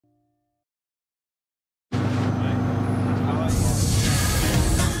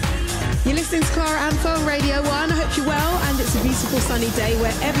You're listening to Clara Antho on Radio 1. I hope you're well, and it's a beautiful sunny day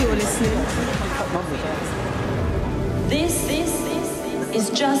wherever you're listening. This is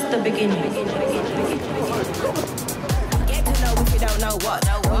just the beginning. Get to know if you don't know what.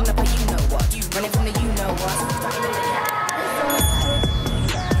 Run up and you know what. You running from the you know what.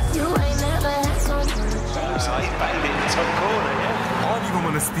 You ain't never had someone. He's banged it in the top corner, yeah. I don't even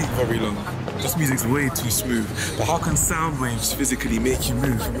want to speak very long. This music's way too smooth. But how can sound waves physically make you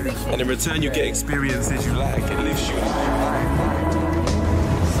move? And in return, you get experiences you like. It lifts you.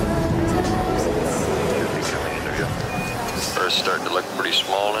 Earth's starting to look pretty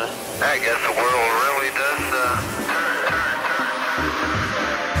small now. I guess the world really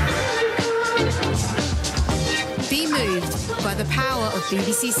does Be moved by the power of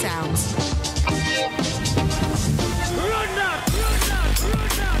BBC Sounds.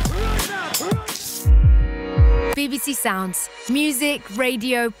 BBC Sounds. Music,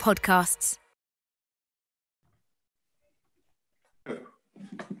 radio, podcasts.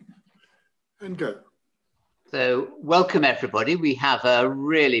 And go. So, welcome everybody. We have a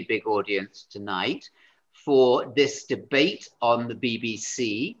really big audience tonight for this debate on the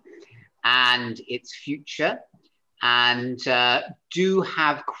BBC and its future. And do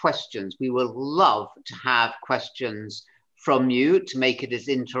have questions. We will love to have questions from you to make it as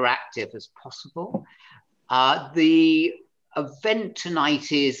interactive as possible. The event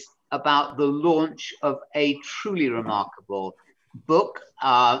tonight is about the launch of a truly remarkable book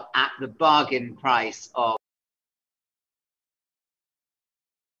at the bargain price of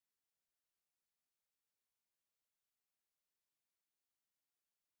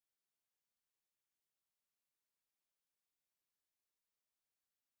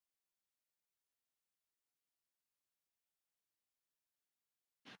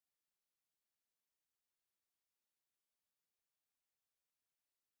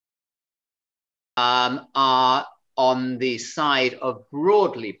are on the side of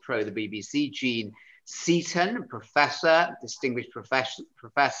broadly pro the BBC. Jean Seaton, distinguished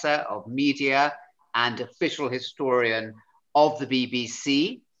professor of media and official historian of the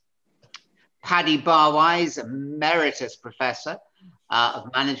BBC. Paddy Barwise, emeritus professor of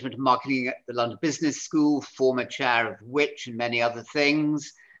management and marketing at the London Business School, former chair of which and many other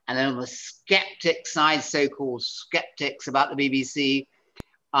things. And then on the skeptic side, so-called skeptics about the BBC,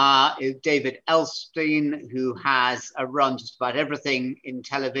 David Elstein, who has run just about everything in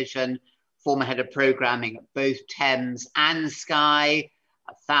television, former head of programming at both Thames and Sky,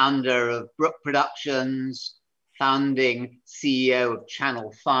 a founder of Brook Productions, founding CEO of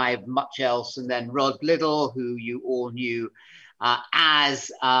Channel 5, much else, and then Rod Liddle, who you all knew as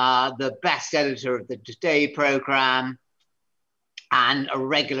the best editor of the Today programme, and a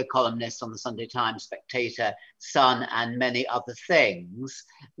regular columnist on the Sunday Times, Spectator, Sun, and many other things.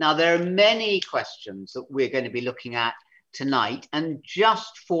 Now, there are many questions that we're going to be looking at tonight, and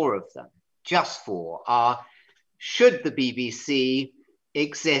just four of them, are, should the BBC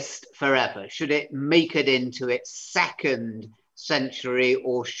exist forever? Should it make it into its second century,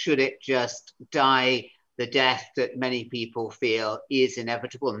 or should it just die the death that many people feel is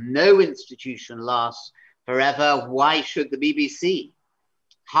inevitable? No institution lasts forever. Why should the BBC?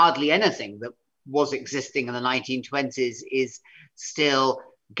 Hardly anything that was existing in the 1920s is still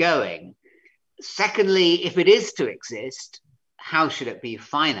going. Secondly, if it is to exist, how should it be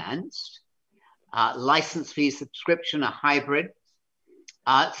financed? License fee, subscription, a hybrid.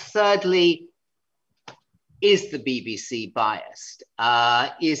 Thirdly, is the BBC biased?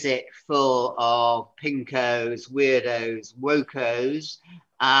 Is it full of pinkos, weirdos, wokos?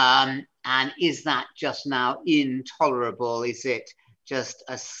 And is that just now intolerable? Is it just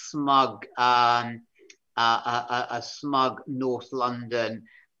a smug, smug North London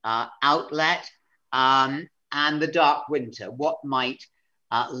outlet? And the dark winter, what might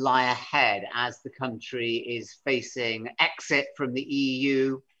lie ahead as the country is facing exit from the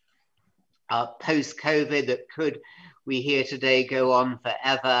EU, post-COVID that could, we hear today, go on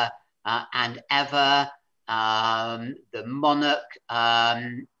forever and ever. The monarch,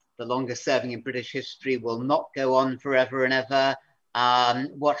 the longest serving in British history, will not go on forever and ever.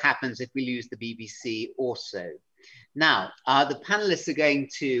 What happens if we lose the BBC also? Now, the panelists are going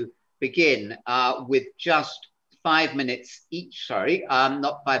to begin with just 5 minutes each,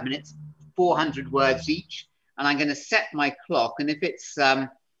 not 5 minutes, 400 words each. And I'm going to set my clock. And if it's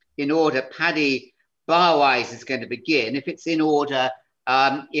in order, Paddy Barwise is going to begin. If it's in order,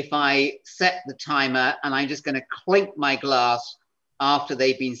 if I set the timer and I'm just going to clink my glass after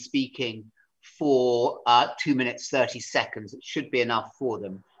they've been speaking for 2 minutes, 30 seconds, it should be enough for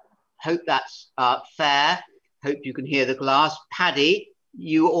them. Hope that's fair. Hope you can hear the glass. Paddy,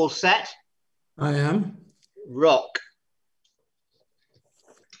 you all set? I am. Rock.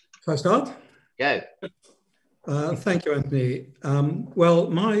 Shall I start? Go. Thank you, Anthony. Well,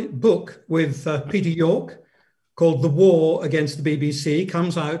 my book with Peter York called The War Against the BBC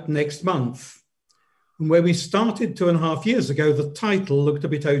comes out next month. And where we started 2.5 years ago, the title looked a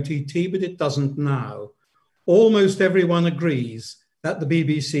bit OTT, but it doesn't now. Almost everyone agrees that the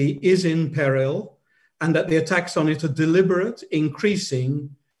BBC is in peril and that the attacks on it are deliberate,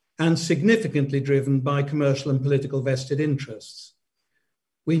 increasing, and significantly driven by commercial and political vested interests.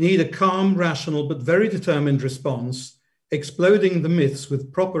 We need a calm, rational, but very determined response, exploding the myths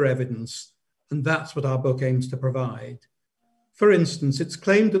with proper evidence, and that's what our book aims to provide. For instance, it's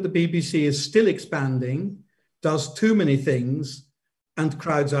claimed that the BBC is still expanding, does too many things, and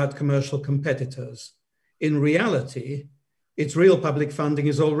crowds out commercial competitors. In reality, its real public funding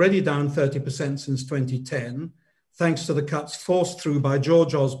is already down 30% since 2010, thanks to the cuts forced through by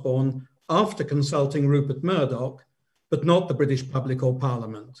George Osborne after consulting Rupert Murdoch, but not the British public or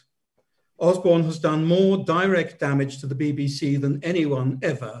Parliament. Osborne has done more direct damage to the BBC than anyone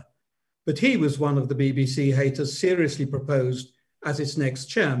ever, but he was one of the BBC haters seriously proposed as its next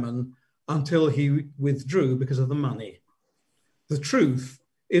chairman until he withdrew because of the money. The truth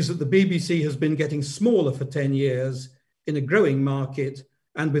is that the BBC has been getting smaller for 10 years in a growing market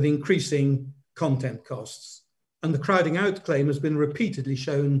and with increasing content costs. And the crowding out claim has been repeatedly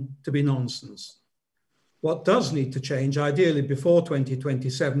shown to be nonsense. What does need to change, ideally before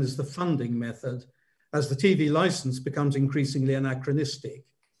 2027, is the funding method, as the TV license becomes increasingly anachronistic.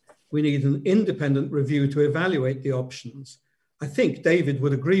 We need an independent review to evaluate the options. I think David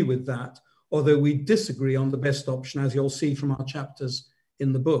would agree with that, although we disagree on the best option, as you'll see from our chapters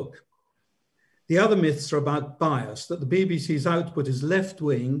in the book. The other myths are about bias, that the BBC's output is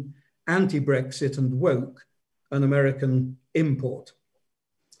left-wing, anti-Brexit and woke, an American import.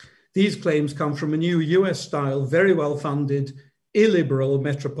 These claims come from a new US-style, very well-funded, illiberal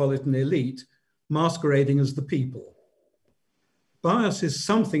metropolitan elite masquerading as the people. Bias is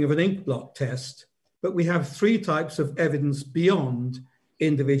something of an inkblot test, but we have 3 types of evidence beyond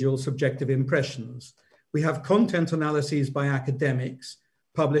individual subjective impressions. We have content analyses by academics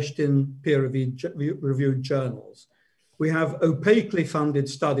published in peer-reviewed journals. We have opaquely funded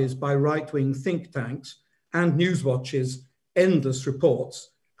studies by right-wing think tanks and Newswatch's endless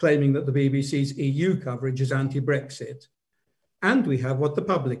reports claiming that the BBC's EU coverage is anti-Brexit. And we have what the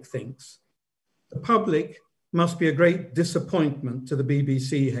public thinks. The public must be a great disappointment to the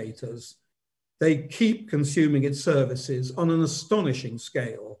BBC haters. They keep consuming its services on an astonishing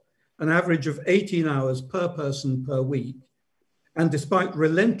scale, an average of 18 hours per person per week. And despite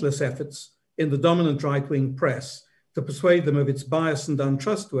relentless efforts in the dominant right-wing press to persuade them of its bias and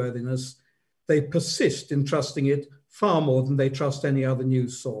untrustworthiness, they persist in trusting it far more than they trust any other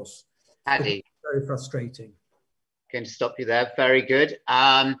news source. Paddy. Very frustrating. Going to stop you there. Very good.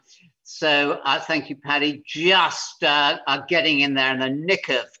 So thank you, Paddy. Just getting in there in the nick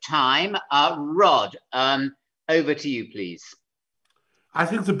of time. Rod, over to you, please. I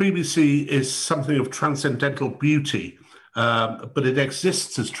think the BBC is something of transcendental beauty, but it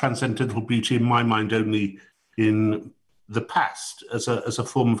exists as transcendental beauty in my mind only in the past, as a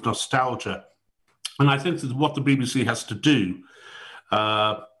form of nostalgia. And I think that what the BBC has to do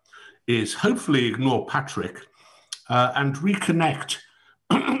is hopefully ignore Patrick and reconnect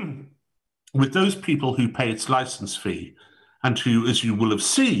with those people who pay its license fee and who, as you will have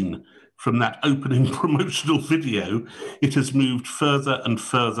seen from that opening promotional video, it has moved further and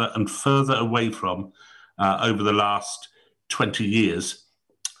further and further away from over the last 20 years,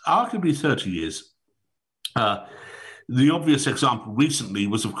 arguably 30 years. The obvious example recently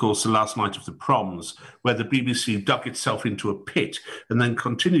was, of course, the last night of the proms, where the BBC dug itself into a pit and then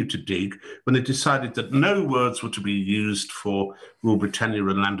continued to dig when it decided that no words were to be used for Rule Britannia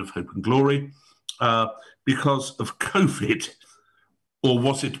and Land of Hope and Glory because of COVID. Or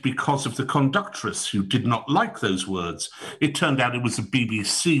was it because of the conductress who did not like those words? It turned out it was the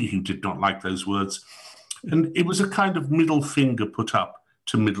BBC who did not like those words. And it was a kind of middle finger put up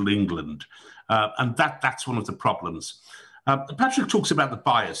to Middle England. And that's one of the problems. Patrick talks about the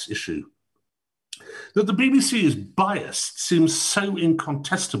bias issue. That the BBC is biased seems so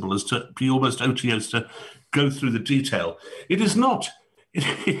incontestable as to be almost odious to go through the detail. It is not.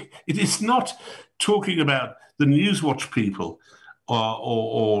 It is not talking about the Newswatch people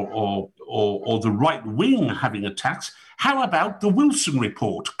or the right wing having attacks. How about the Wilson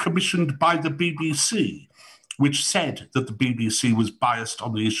report commissioned by the BBC, which said that the BBC was biased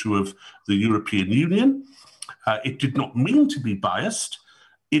on the issue of the European Union? It did not mean to be biased.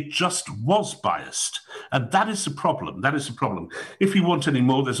 It just was biased. And that is the problem. That is the problem. If you want any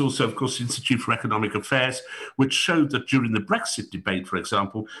more, there's also, of course, the Institute for Economic Affairs, which showed that during the Brexit debate, for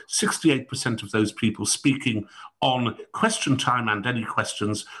example, 68% of those people speaking on Question Time and Any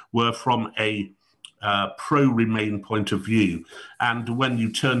Questions were from a pro-Remain point of view. And when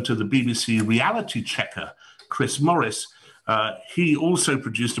you turn to the BBC reality checker, Chris Morris, he also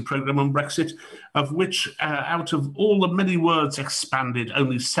produced a programme on Brexit, of which, out of all the many words expanded,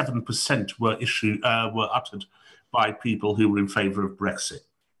 only 7% were uttered by people who were in favour of Brexit.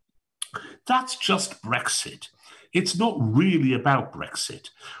 That's just Brexit. It's not really about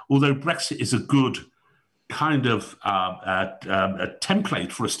Brexit, although Brexit is a good kind of a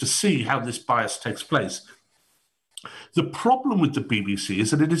template for us to see how this bias takes place. The problem with the BBC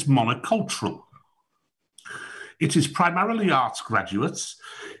is that it is monocultural. It is primarily arts graduates.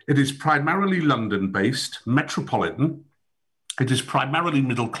 It is primarily London-based, metropolitan. It is primarily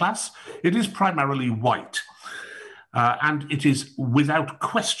middle class. It is primarily white. And it is without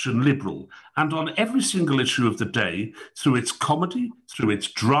question liberal. And on every single issue of the day, through its comedy, through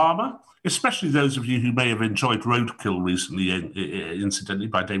its drama, especially those of you who may have enjoyed Roadkill recently, incidentally,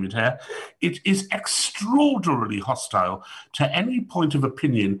 by David Hare, it is extraordinarily hostile to any point of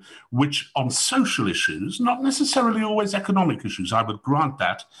opinion which, on social issues, not necessarily always economic issues, I would grant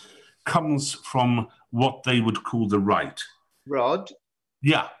that, comes from what they would call the right. Rod?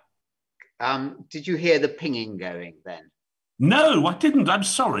 Yeah. Did you hear the pinging going then? No, I didn't. I'm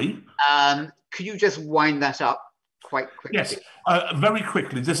sorry. Could you just wind that up quite quickly? Yes, very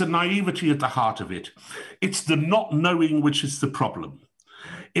quickly. There's a naivety at the heart of it. It's the not knowing which is the problem.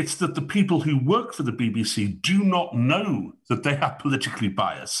 It's that the people who work for the BBC do not know that they are politically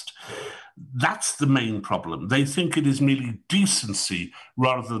biased. That's the main problem. They think it is merely decency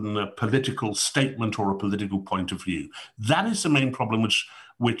rather than a political statement or a political point of view. That is the main problem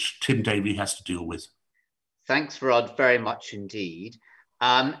which Tim Davie has to deal with. Thanks, Rod, very much indeed.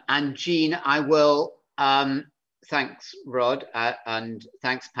 And Jean, I will... thanks, Rod, and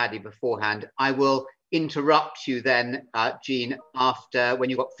thanks, Paddy, beforehand. I will interrupt you then, Jean, after when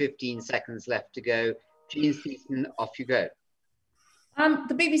you've got 15 seconds left to go. Jean Seaton, off you go.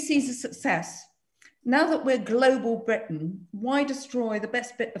 The BBC is a success. Now that we're global Britain, why destroy the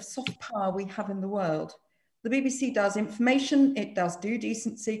best bit of soft power we have in the world? The BBC does information, it does due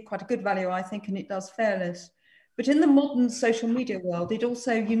decency, quite a good value, I think, and it does fairness. But in the modern social media world, it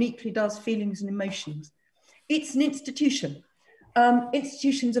also uniquely does feelings and emotions. It's an institution.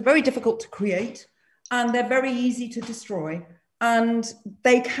 Institutions are very difficult to create and they're very easy to destroy, and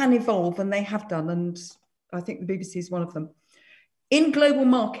they can evolve, and they have done, and I think the BBC is one of them. In global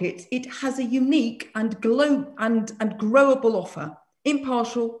markets, it has a unique and growable offer.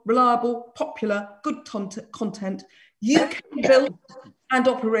 Impartial, reliable, popular, good content, UK built and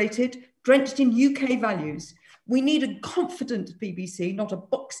operated, drenched in UK values. We need a confident BBC, not a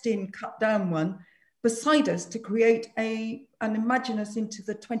boxed-in, cut-down one, beside us to create and imagine us into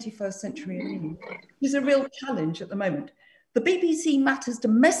the 21st century. It's a real challenge at the moment. The BBC matters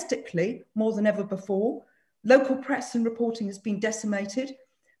domestically more than ever before. Local press and reporting has been decimated.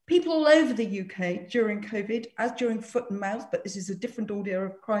 People all over the UK during COVID, as during foot and mouth, but this is a different order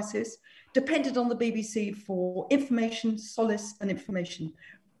of crisis, depended on the BBC for information, solace and information.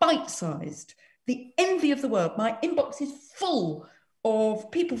 Bite-sized, the envy of the world. My inbox is full of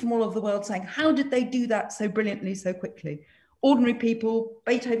people from all over the world saying, how did they do that so brilliantly, so quickly? Ordinary people,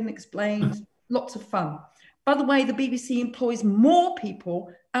 Beethoven explained, lots of fun. By the way, the BBC employs more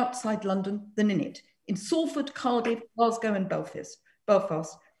people outside London than in it, in Salford, Cardiff, Glasgow and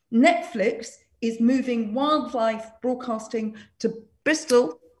Belfast. Netflix is moving wildlife broadcasting to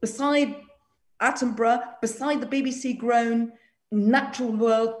Bristol, beside Attenborough, beside the BBC grown natural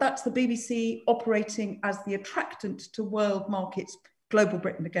world. That's the BBC operating as the attractant to world markets, global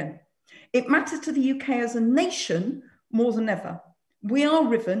Britain again. It matters to the UK as a nation more than ever. We are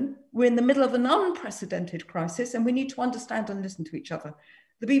riven, we're in the middle of an unprecedented crisis, and we need to understand and listen to each other.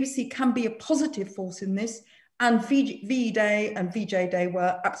 The BBC can be a positive force in this, and VE Day and VJ Day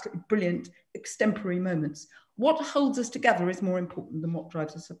were absolutely brilliant extemporary moments. What holds us together is more important than what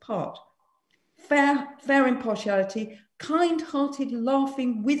drives us apart. Fair impartiality, kind-hearted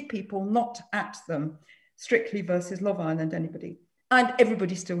laughing with people, not at them. Strictly versus Love Island, anybody. And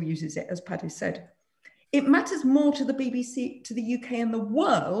everybody still uses it, as Paddy said. It matters more to the BBC, to the UK and the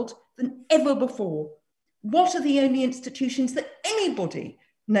world than ever before. What are the only institutions that anybody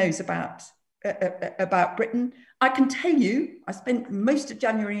knows about Britain? I can tell you, I spent most of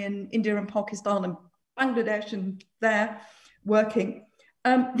January in India and Pakistan and Bangladesh and there working.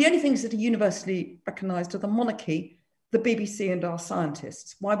 The only things that are universally recognised are the monarchy the BBC and our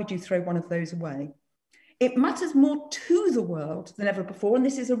scientists. Why would you throw one of those away? It matters more to the world than ever before, and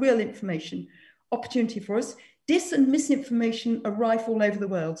this is a real information opportunity for us. Dis and misinformation are rife all over the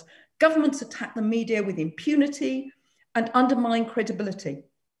world. Governments attack the media with impunity and undermine credibility.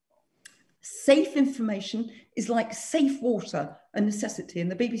 Safe information is like safe water, a necessity,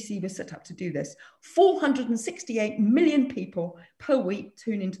 and the BBC was set up to do this. 468 million people per week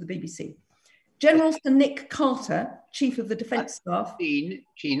tune into the BBC. General Sir Nick Carter, Chief of the Defence Staff.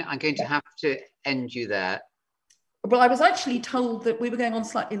 Jean, I'm going to have to end you there. Well, I was actually told that we were going on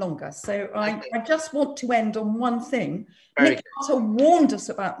slightly longer, so I just want to end on one thing. Nick Carter warned us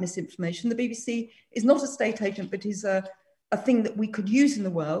about misinformation. The BBC is not a state agent, but is a thing that we could use in the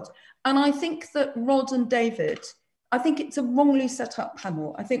world. And I think that Rod and David, I think it's a wrongly set up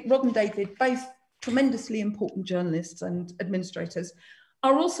panel. I think Rod and David, both tremendously important journalists and administrators,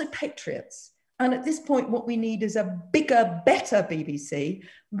 are also patriots. And at this point, what we need is a bigger, better BBC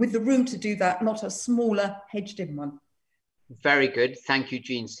with the room to do that, not a smaller, hedged-in one. Very good. Thank you,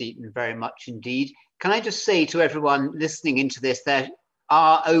 Jean Seaton, very much indeed. Can I just say to everyone listening into this, there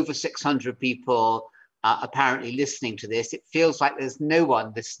are over 600 people apparently listening to this. It feels like there's no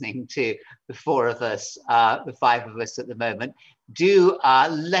one listening to the four of us, the five of us at the moment. Do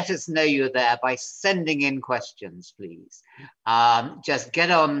let us know you're there by sending in questions, please. Just get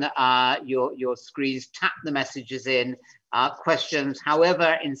on your screens, tap the messages in, questions,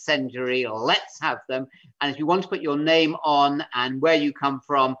 however incendiary, let's have them. And if you want to put your name on and where you come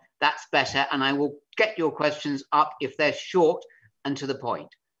from, that's better. And I will get your questions up if they're short and to the point.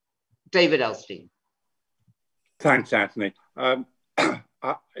 David Elstein. Thanks, Anthony.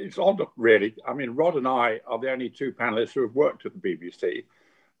 It's odd, really. I mean, Rod and I are the only two panelists who have worked at the BBC.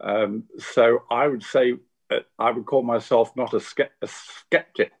 So I would say I would call myself not a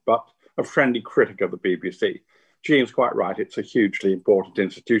skeptic, but a friendly critic of the BBC. Jean's quite right. It's a hugely important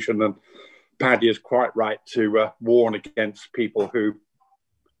institution, and Paddy is quite right to warn against people who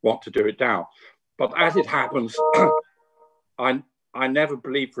want to do it down. But as it happens, I never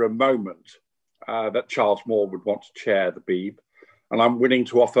believed for a moment that Charles Moore would want to chair the Beeb, and I'm willing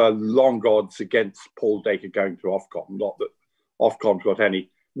to offer long odds against Paul Dacre going to Ofcom. Not that Ofcom's got any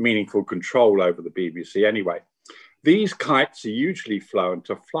meaningful control over the BBC anyway. These kites are usually flown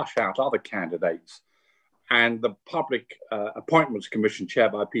to flush out other candidates, and the Public Appointments Commission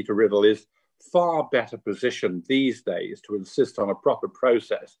chaired by Peter Liddle is far better positioned these days to insist on a proper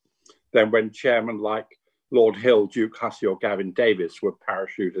process than when chairmen like Lord Hill, Duke Hussey or Gavin Davis were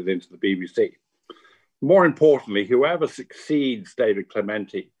parachuted into the BBC. More importantly, whoever succeeds David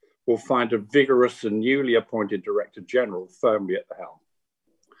Clementi will find a vigorous and newly appointed Director General firmly at the helm.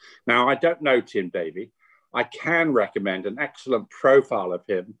 Now, I don't know Tim Davie. I can recommend an excellent profile of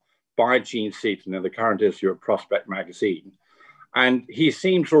him by Jean Seaton in the current issue of Prospect magazine. And he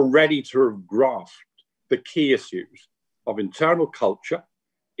seems already to have grasped the key issues of internal culture,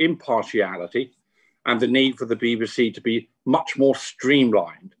 impartiality, and the need for the BBC to be much more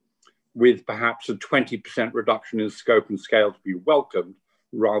streamlined, with perhaps a 20% reduction in scope and scale to be welcomed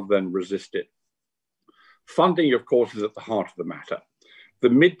rather than resisted. Funding, of course, is at the heart of the matter. The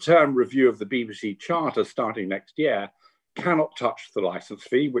midterm review of the BBC Charter starting next year cannot touch the licence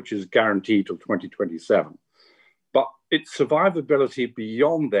fee, which is guaranteed till 2027. But its survivability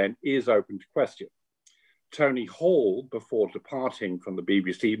beyond then is open to question. Tony Hall, before departing from the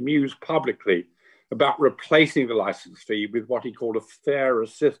BBC, mused publicly about replacing the licence fee with what he called a fairer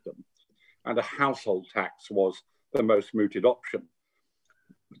system, and a household tax was the most mooted option.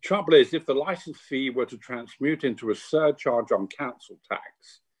 The trouble is, if the licence fee were to transmute into a surcharge on council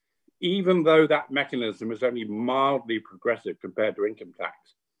tax, even though that mechanism is only mildly progressive compared to income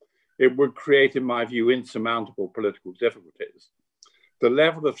tax, it would create, in my view, insurmountable political difficulties. The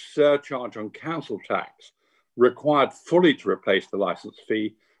level of surcharge on council tax required fully to replace the licence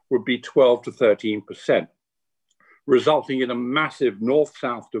fee would be 12 to 13%, resulting in a massive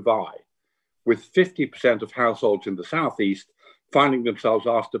north-south divide, with 50% of households in the southeast finding themselves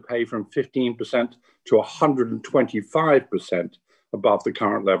asked to pay from 15% to 125% above the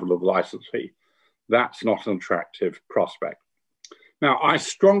current level of licence fee. That's not an attractive prospect. Now, I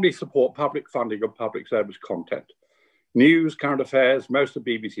strongly support public funding of public service content. News, current affairs, most of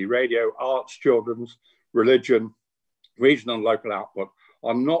BBC radio, arts, children's, religion, regional and local output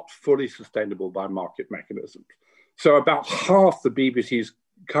are not fully sustainable by market mechanisms. So about half the BBC's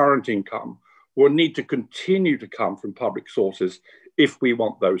current income will need to continue to come from public sources if we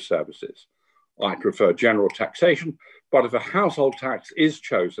want those services. I prefer general taxation, but if a household tax is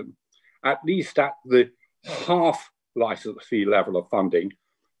chosen, at least at the half licence fee level of funding,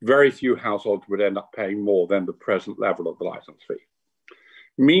 very few households would end up paying more than the present level of the license fee.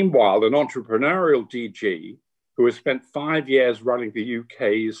 Meanwhile, an entrepreneurial DG who has spent 5 years running the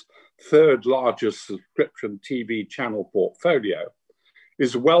UK's third largest subscription TV channel portfolio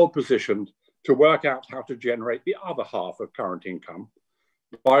is well positioned to work out how to generate the other half of current income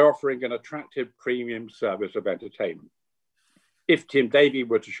by offering an attractive premium service of entertainment. If Tim Davie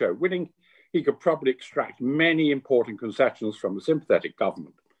were to show winning, he could probably extract many important concessions from a sympathetic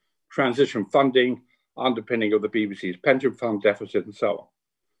government, transition funding, underpinning of the BBC's pension fund deficit, and so on.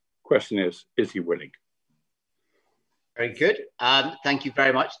 Question is he willing? Very good. Thank you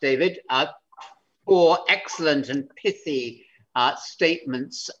very much, David. 4 excellent and pithy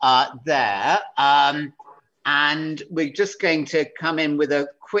statements there. And we're just going to come in with a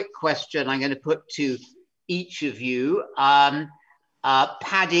quick question I'm going to put to each of you.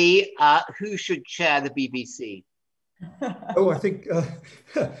 Paddy, who should chair the BBC? I think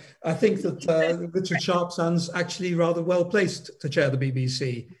that Richard Sharpson's actually rather well placed to chair the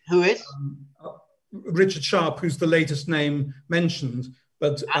BBC. Who is? Richard Sharp, who's the latest name mentioned.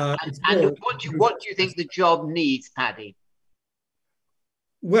 But and what do you think the job needs, Paddy?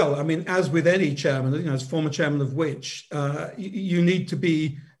 Well, I mean, as with any chairman, you know, as former chairman of which, you need to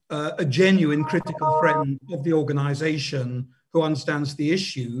be a genuine critical friend of the organisation who understands the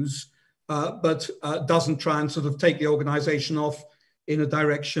issues, but doesn't try and sort of take the organisation off in a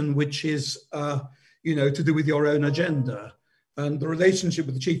direction which is, you know, to do with your own agenda. And the relationship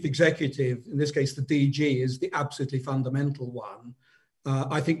with the chief executive, in this case, the DG, is the absolutely fundamental one.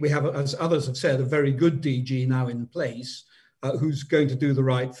 I think we have, as others have said, a very good DG now in place who's going to do the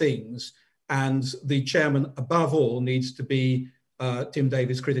right things. And the chairman, above all, needs to be Tim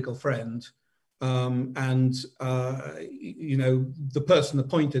Davie's critical friend. You know, the person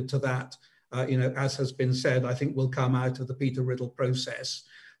appointed to that, you know, as has been said, I think will come out of the Peter Riddle process.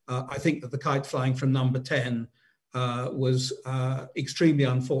 I think that the kite flying from number 10 was extremely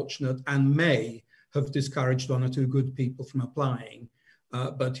unfortunate and may have discouraged 1 or 2 good people from applying.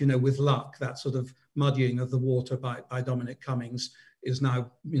 But, you know, with luck, that sort of muddying of the water by Dominic Cummings is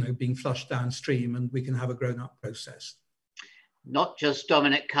now, you know, being flushed downstream, and we can have a grown-up process. Not just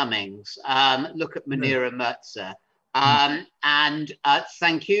Dominic Cummings. Look at Munira Mirza.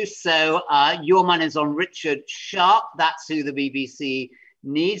 Thank you. So your money is on Richard Sharp. That's who the BBC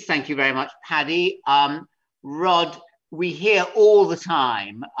needs. Thank you very much, Paddy. Rod, we hear all the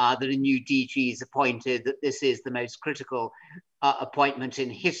time that a new DG is appointed, that this is the most critical appointment in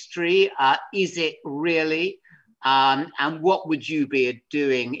history. Is it really? And what would you be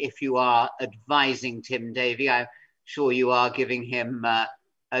doing if you are advising Tim Davie? I'm sure you are giving him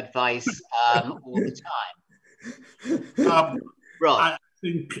advice all the time. Rod. I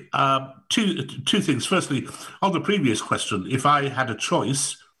think two things. Firstly, on the previous question, if I had a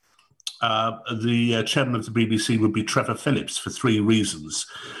choice, the chairman of the BBC would be Trevor Phillips for 3 reasons.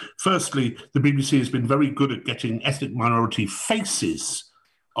 Firstly, the BBC has been very good at getting ethnic minority faces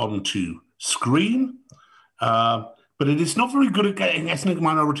onto screen, but it is not very good at getting ethnic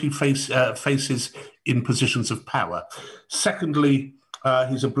minority faces in positions of power. Secondly,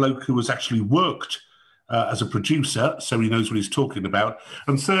 he's a bloke who has actually worked as a producer, so he knows what he's talking about.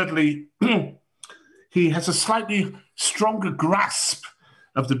 And thirdly, he has a slightly stronger grasp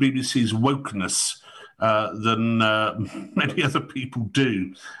of the BBC's wokeness than many other people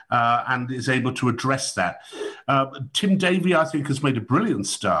do, and is able to address that. Tim Davie, I think, has made a brilliant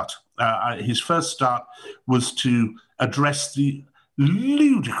start. His first start was to address the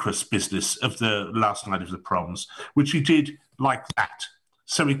ludicrous business of the last night of the proms, which he did like that.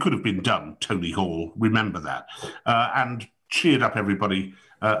 So it could have been done, Tony Hall, remember that, and cheered up everybody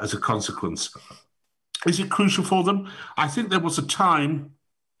as a consequence. Is it crucial for them? I think there was a time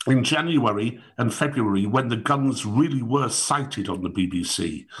in January and February when the guns really were sighted on the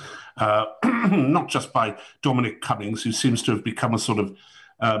BBC, not just by Dominic Cummings, who seems to have become a sort of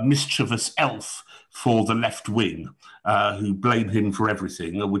mischievous elf for the left wing, who blame him for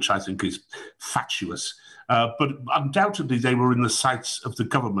everything, which I think is fatuous. But undoubtedly they were in the sights of the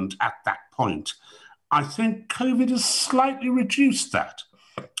government at that point. I think COVID has slightly reduced that.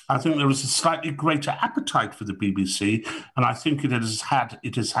 I think there is a slightly greater appetite for the BBC, and I think it has had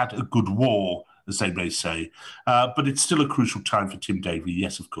a good war, as they may say. But it's still a crucial time for Tim Davie,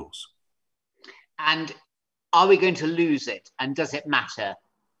 yes, of course. And are we going to lose it? And does it matter?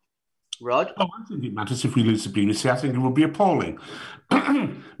 Rod? Oh, I think it matters if we lose the BBC. I think it will be appalling.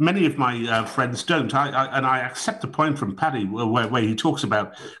 Many of my friends don't. And I accept the point from Paddy where he talks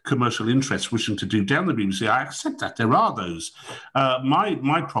about commercial interests wishing to do down the BBC. I accept that. There are those.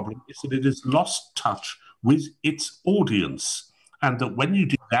 My problem is that it has lost touch with its audience. And that when you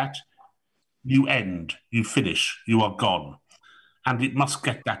do that, you end, you finish, you are gone. And it must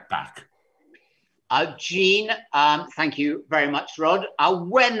get that back. Jean, thank you very much, Rod.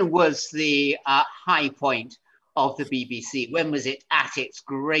 When was the high point of the BBC? When was it at its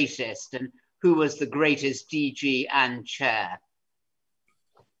greatest? And who was the greatest DG and chair?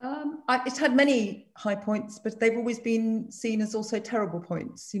 It's had many high points, but they've always been seen as also terrible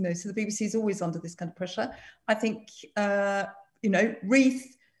points, you know, so the BBC is always under this kind of pressure. I think, you know,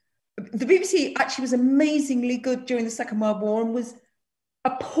 Reith, the BBC actually was amazingly good during the Second World War and was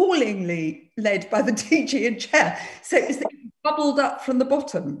appallingly led by the DG and chair. So it was bubbled up from the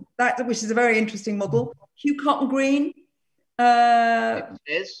bottom, which is a very interesting model. Hugh Cotton Green.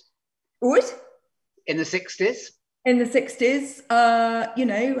 What? In the 60s? In the 60s, you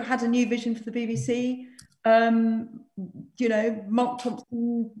know, had a new vision for the BBC. You know, Mark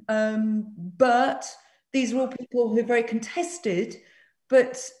Thompson, Bert, these are all people who are very contested.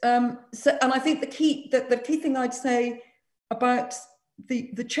 But, and I think the key thing I'd say about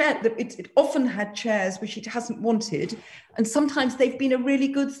the chair, that it often had chairs which it hasn't wanted, and sometimes they've been a really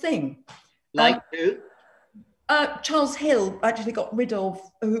good thing. Like who? Charles Hill actually got rid of,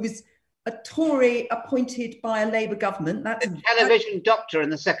 who was a Tory appointed by a Labour government. That's a television doctor in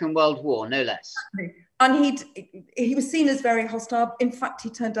the Second World War, no less. And he was seen as very hostile. In fact, he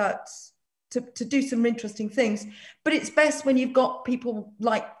turned out to do some interesting things. But it's best when you've got people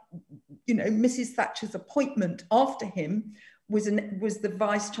like, you know, Mrs. Thatcher's appointment after him was the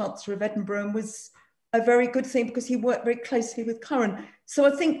Vice Chancellor of Edinburgh, and was a very good thing because he worked very closely with Curran. So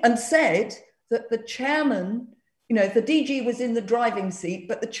I think, and said that the chairman, you know, the DG was in the driving seat,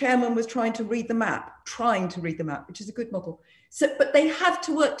 but the chairman was trying to read the map, which is a good model. So, but they have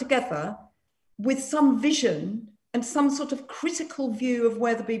to work together with some vision and some sort of critical view of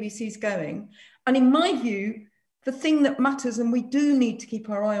where the BBC is going. And in my view, the thing that matters, and we do need to keep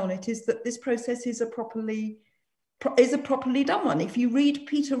our eye on it, is that this process is a properly done one. If you read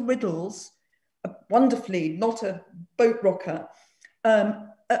Peter Riddle's, wonderfully, not a boat rocker,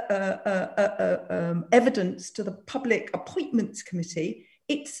 evidence to the Public Appointments Committee,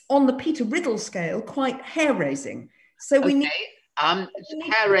 it's on the Peter Riddle scale quite hair-raising. So we need...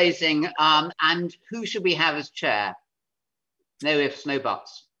 hair-raising, and who should we have as chair? No ifs, no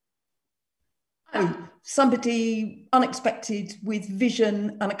buts. Oh, somebody unexpected with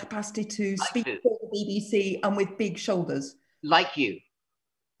vision and a capacity to speak for the BBC and with big shoulders. Like you.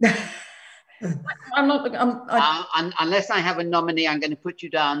 Unless I have a nominee, I'm going to put you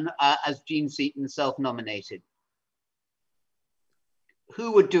down as Jean Seaton, self-nominated.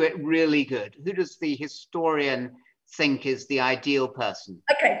 Who would do it really good? Who does the historian think is the ideal person?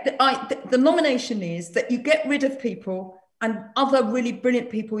 Okay, the nomination is that you get rid of people and other really brilliant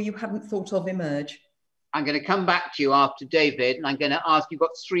people you hadn't thought of emerge. I'm going to come back to you after David, and I'm going to ask, you've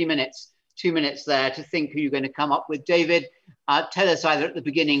got 3 minutes, 2 minutes there to think who you're going to come up with. David, tell us either at the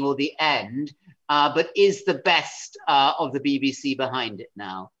beginning or the end, but is the best of the BBC behind it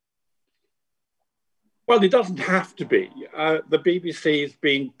now? Well, it doesn't have to be. The BBC has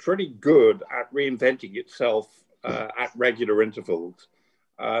been pretty good at reinventing itself at regular intervals.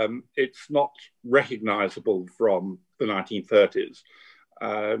 It's not recognisable from the 1930s.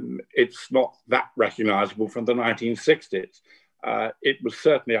 It's not that recognisable from the 1960s. It was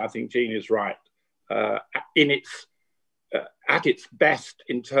certainly, I think Jean is right, at its best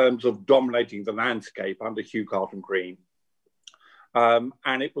in terms of dominating the landscape under Hugh Carlton Green.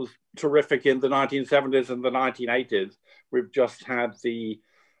 And it was terrific in the 1970s and the 1980s. We've just had the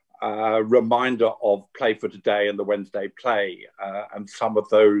reminder of Play for Today and the Wednesday Play, and some of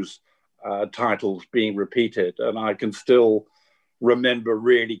those titles being repeated. And I can still remember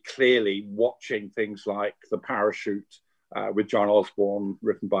really clearly watching things like The Parachute with John Osborne,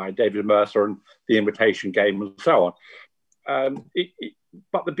 written by David Mercer, and The Imitation Game, and so on.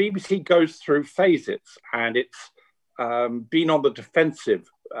 But the BBC goes through phases, and it's been on the defensive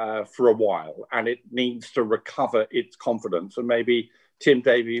for a while, and it needs to recover its confidence, and maybe Tim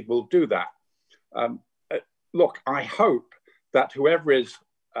Davie will do that. Look, I hope that whoever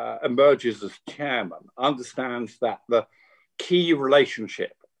emerges as chairman understands that the key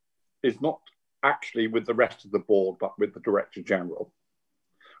relationship is not actually with the rest of the board, but with the Director General.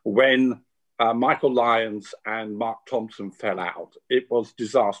 When Michael Lyons and Mark Thompson fell out, it was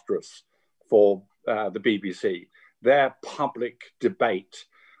disastrous for the BBC. Their public debate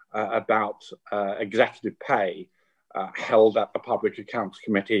about executive pay held at the Public Accounts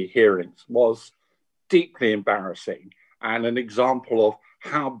Committee hearings was deeply embarrassing, and an example of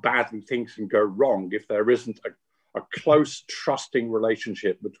how badly things can go wrong if there isn't a close, trusting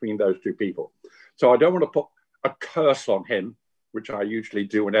relationship between those two people. So I don't want to put a curse on him, which I usually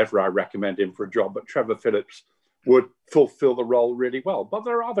do whenever I recommend him for a job, but Trevor Phillips would fulfill the role really well. But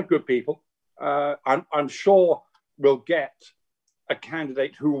there are other good people. I'm sure we'll get a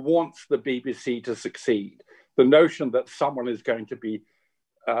candidate who wants the BBC to succeed. The notion that someone is going to be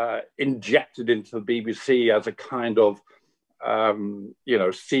injected into the BBC as a kind of,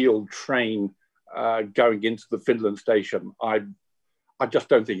 sealed train going into the Finland station, I just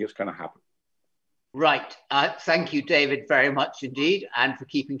don't think it's going to happen. Right. Thank you, David, very much indeed, and for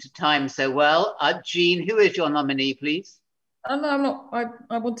keeping to time so well. Jean, who is your nominee, please? No, I'm not.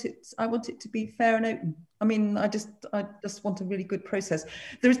 I want it to be fair and open. I mean, I just want a really good process.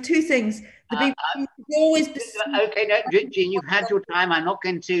 There's two things. The BBC always. Okay, no, Jean, you've had your time. I'm not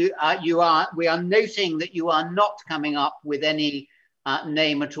going to. We are noting that you are not coming up with any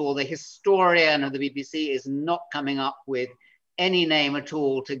name at all. The historian of the BBC is not coming up with any name at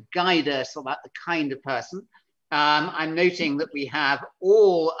all to guide us about the kind of person. I'm noting that we have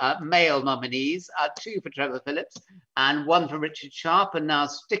all male nominees, 2 for Trevor Phillips and 1 for Richard Sharp. And now,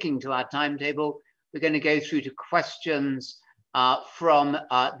 sticking to our timetable, we're going to go through to questions from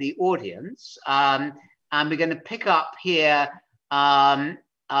the audience. And we're going to pick up here about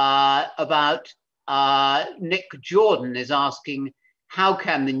Nick Jordan is asking, how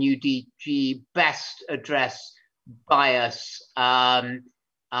can the new DG best address bias and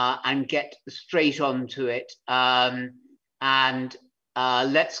get straight onto it?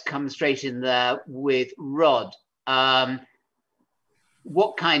 Let's come straight in there with Rod.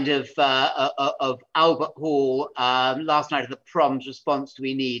 What kind of Albert Hall last night at the Proms response do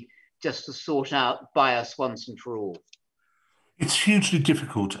we need just to sort out bias once and for all? It's hugely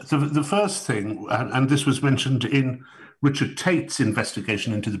difficult. The first thing, and this was mentioned in Richard Tate's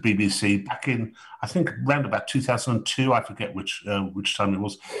investigation into the BBC back in, I think, around about 2002, I forget which time it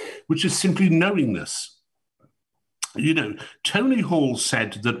was, which is simply knowingness. You know, Tony Hall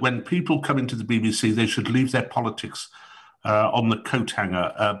said that when people come into the BBC, they should leave their politics on the coat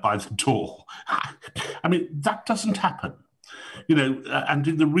hanger by the door. I mean, that doesn't happen. You know, and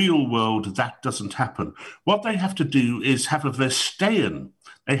in the real world, that doesn't happen. What they have to do is have a Verstehen.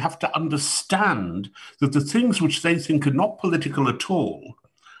 They have to understand that the things which they think are not political at all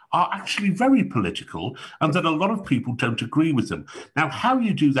are actually very political, and that a lot of people don't agree with them. Now, how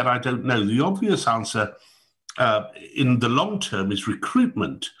you do that, I don't know. The obvious answer in the long term is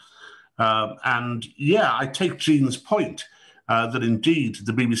recruitment. And yeah, I take Jean's point. That indeed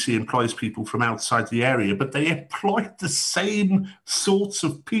the BBC employs people from outside the area, but they employ the same sorts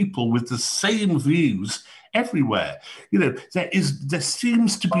of people with the same views everywhere. You know, there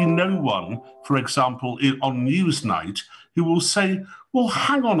seems to be no one, for example, on Newsnight, who will say, well,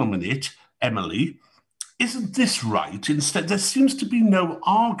 hang on a minute, Emily, isn't this right? Instead, there seems to be no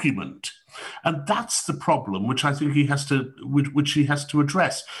argument. And that's the problem, which I think he has to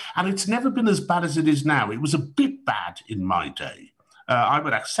address. And it's never been as bad as it is now. It was a bit bad in my day. I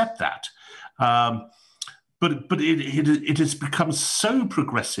would accept that. But it has become so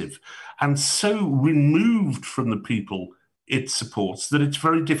progressive and so removed from the people it supports that it's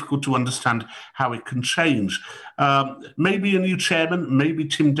very difficult to understand how it can change. Maybe a new chairman, maybe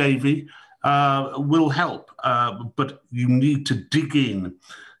Tim Davie will help, but you need to dig in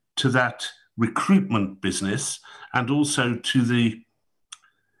to that recruitment business and also to the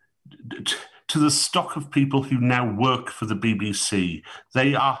stock of people who now work for the BBC.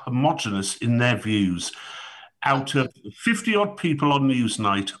 They are homogenous in their views. Out of 50-odd people on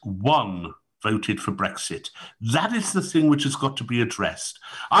Newsnight, 1 voted for Brexit. That is the thing which has got to be addressed.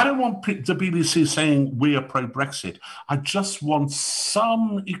 I don't want the BBC saying we are pro-Brexit. I just want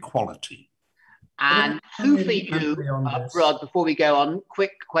some equality. And who for you, Rod, before we go on,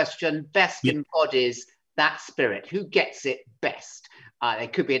 quick question, best embodies that spirit? Who gets it best?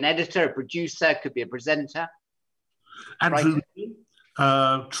 It could be an editor, a producer, could be a presenter. Andrew,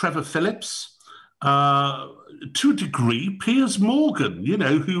 Trevor Phillips, to a degree, Piers Morgan, you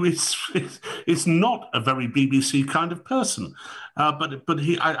know, who is not a very BBC kind of person. But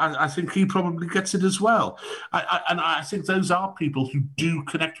I think he probably gets it as well. And I think those are people who do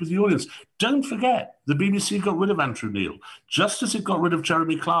connect with the audience. Don't forget, the BBC got rid of Andrew Neil, just as it got rid of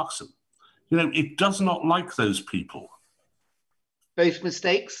Jeremy Clarkson. You know, it does not like those people. Both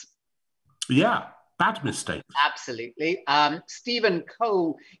mistakes? Yeah, bad mistakes. Absolutely. Stephen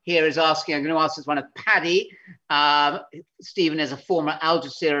Cole here is asking, I'm going to ask this one of Paddy. Stephen is a former Al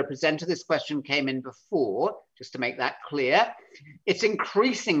Jazeera presenter. This question came in before, just to make that clear. It's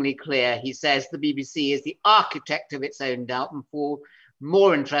increasingly clear, he says, the BBC is the architect of its own downfall,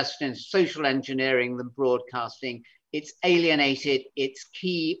 more interested in social engineering than broadcasting. It's alienated its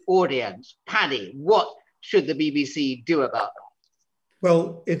key audience. Paddy, what should the BBC do about that?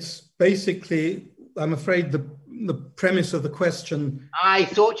 Well, it's basically, I'm afraid, the premise of the question. I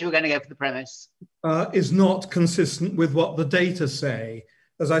thought you were going to go for the premise. Is not consistent with what the data say.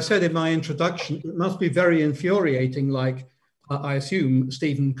 As I said in my introduction, it must be very infuriating, like I assume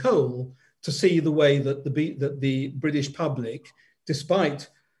Stephen Cole, to see the way that the British public, despite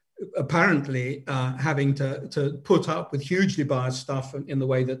apparently having to put up with hugely biased stuff in the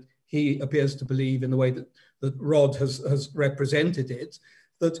way that he appears to believe, in the way that Rod has represented it,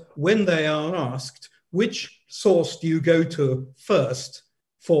 that when they are asked, which source do you go to first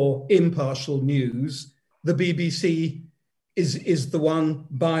for impartial news, the BBC is the one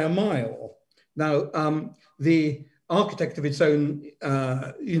by a mile. Now, the architect of its own,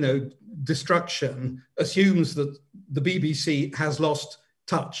 destruction assumes that the BBC has lost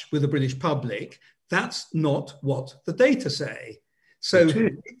touch with the British public. That's not what the data say. So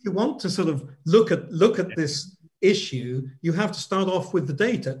if you want to sort of look at this issue, you have to start off with the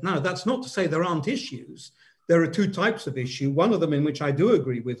data. Now, that's not to say there aren't issues. There are two types of issue. One of them, in which I do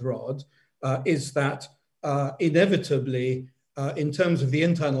agree with Rod, is that inevitably, in terms of the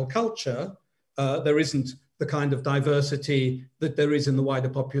internal culture, there isn't the kind of diversity that there is in the wider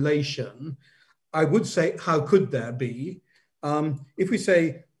population. I would say, how could there be? If we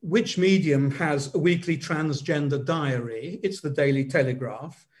say, which medium has a weekly transgender diary? It's the Daily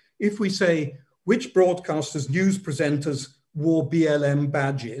Telegraph. If we say, which broadcasters, news presenters wore BLM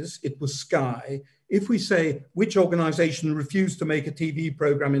badges? It was Sky. If we say, which organization refused to make a TV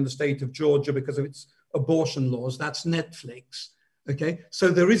program in the state of Georgia because of its abortion laws? That's Netflix. Okay, so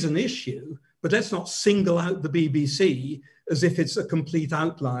there is an issue, but let's not single out the BBC as if it's a complete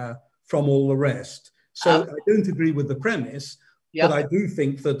outlier from all the rest. So I don't agree with the premise, but I do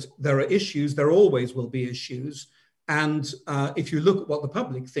think that there are issues, there always will be issues. And if you look at what the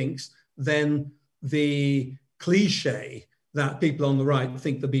public thinks, then the cliche that people on the right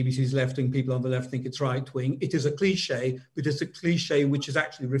think the BBC is left-wing, people on the left think it's right-wing, it is a cliche, but it's a cliche which is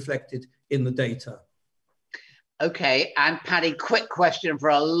actually reflected in the data. Okay, and Paddy, quick question for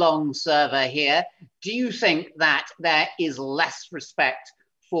a long server here. Do you think that there is less respect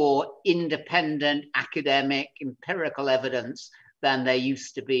for independent, academic, empirical evidence than there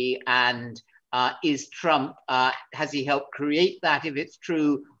used to be? And is Trump, has he helped create that, if it's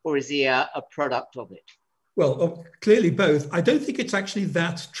true, or is he a product of it? Well, clearly both. I don't think it's actually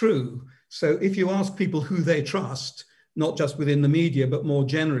that true. So if you ask people who they trust, not just within the media, but more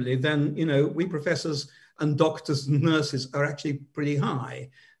generally, then, we professors and doctors and nurses are actually pretty high.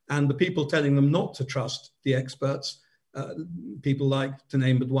 And the people telling them not to trust the experts, people like, to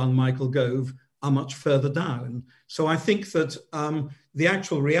name but one, Michael Gove, are much further down. So I think that the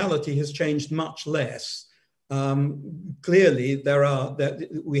actual reality has changed much less. Clearly,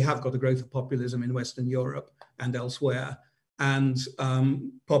 we have got a growth of populism in Western Europe and elsewhere. And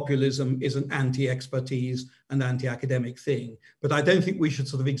populism is an anti-expertise and anti-academic thing. But I don't think we should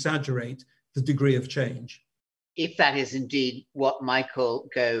sort of exaggerate the degree of change. If that is indeed what Michael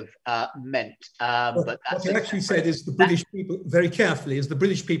Gove meant. But what he actually said is the British people, very carefully, is the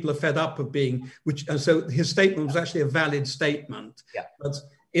British people are fed up of being, so his statement was actually a valid statement. Yeah. But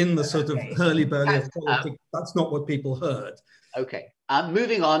in the sort of hurly-burly of politics, that's not what people heard. Okay,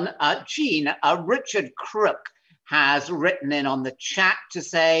 moving on. Jean, Richard Crook has written in on the chat to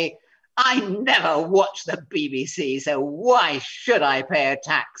say, I never watch the BBC, so why should I pay a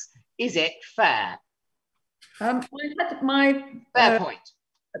tax? Is it fair? I had my fair point.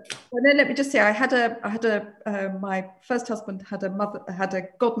 Well, then let me just say, my first husband had a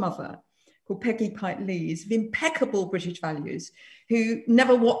godmother called Peggy Pite Lees, of impeccable British values, who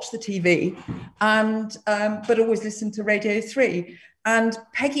never watched the TV and but always listened to Radio 3. And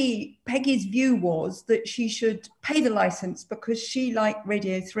Peggy's view was that she should pay the license because she liked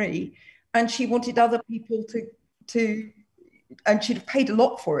Radio 3, and she wanted other people to, and she'd have paid a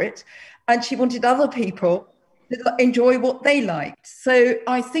lot for it, and she wanted other people to enjoy what they liked. So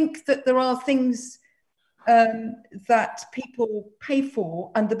I think that there are things that people pay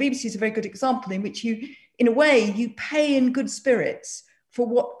for, and the BBC is a very good example in which you, in a way, you pay in good spirits for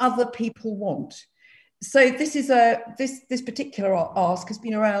what other people want. So this is this particular ask has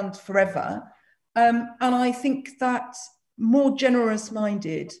been around forever, and I think that more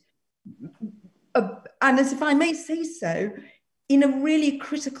generous-minded, and as if I may say so, in a really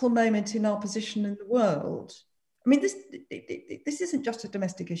critical moment in our position in the world. I mean, this isn't just a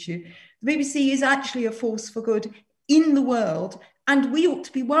domestic issue. The BBC is actually a force for good in the world, and we ought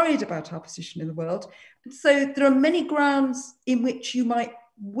to be worried about our position in the world. So there are many grounds in which you might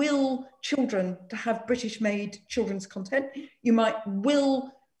will children to have British-made children's content. You might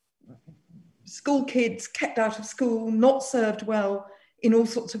will school kids kept out of school, not served well in all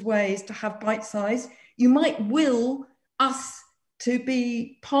sorts of ways to have bite size. You might will us to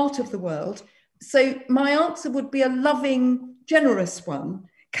be part of the world. So my answer would be a loving, generous one.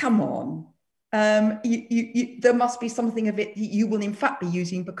 Come on. There must be something of it that you will in fact be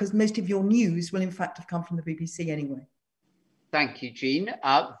using, because most of your news will in fact have come from the BBC anyway. Thank you, Jean.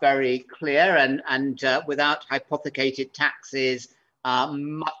 Very clear, and without hypothecated taxes,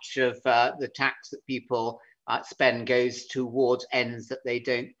 much of the tax that people spend goes towards ends that they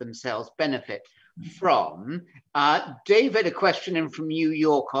don't themselves benefit from. David, a question in from New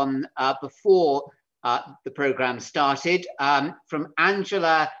York on before the programme started, from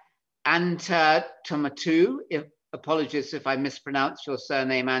Angela Antatomatu. Apologies if I mispronounce your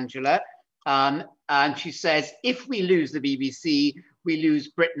surname, Angela. And she says, if we lose the BBC, we lose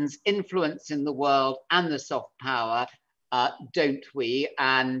Britain's influence in the world and the soft power, don't we?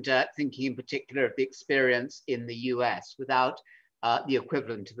 And thinking in particular of the experience in the US without the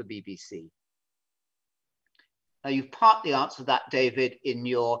equivalent of the BBC. You've partly answered that, David, in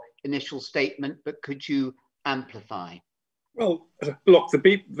your initial statement, but could you amplify? Well, look, the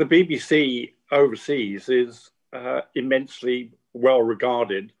BBC overseas is immensely well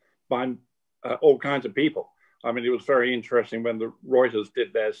regarded by all kinds of people. I mean, it was very interesting when the Reuters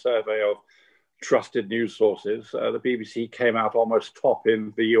did their survey of trusted news sources. The BBC came out almost top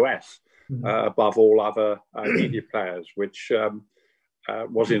in the US, above all other media players, which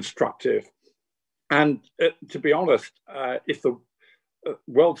was instructive. And to be honest, if the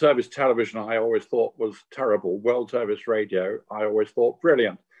World Service Television I always thought was terrible, World Service Radio I always thought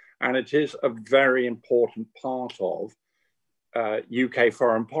brilliant. And it is a very important part of UK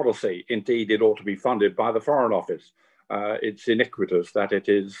foreign policy. Indeed, it ought to be funded by the Foreign Office. It's iniquitous that it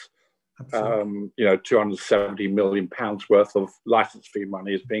is, £270 million worth of licence fee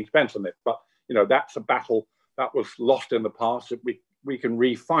money is being spent on it. But, that's a battle that was lost in the past. We can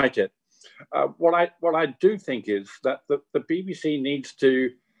refight it. What I do think is that the BBC needs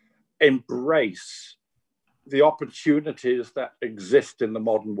to embrace the opportunities that exist in the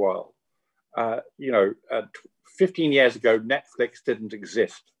modern world. 15 years ago, Netflix didn't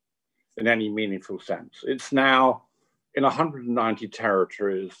exist in any meaningful sense. It's now in 190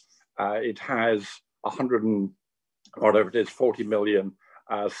 territories. It has 40 million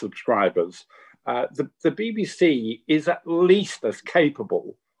subscribers. The BBC is at least as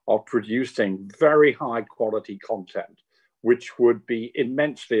capable of producing very high quality content, which would be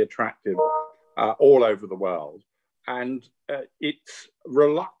immensely attractive all over the world. And it's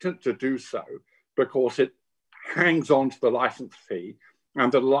reluctant to do so because it hangs on to the license fee,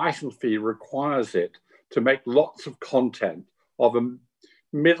 and the license fee requires it to make lots of content of a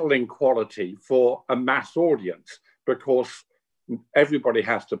middling quality for a mass audience, because everybody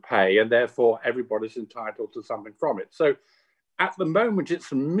has to pay and therefore everybody's entitled to something from it. So at the moment,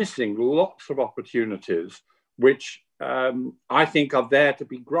 it's missing lots of opportunities which I think are there to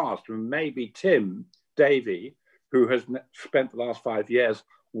be grasped. And maybe Tim Davie, who has spent the last 5 years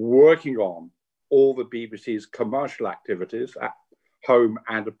working on all the BBC's commercial activities at home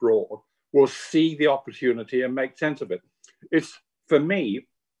and abroad, will see the opportunity and make sense of it. It's, for me,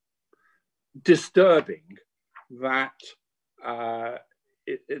 disturbing that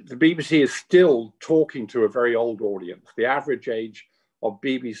the BBC is still talking to a very old audience. The average age of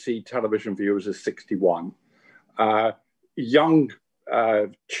BBC television viewers is 61. Young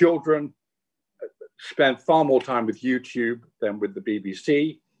children spend far more time with YouTube than with the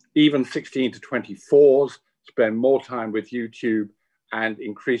BBC. Even 16 to 24s spend more time with YouTube and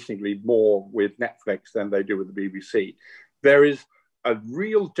increasingly more with Netflix than they do with the BBC. There is a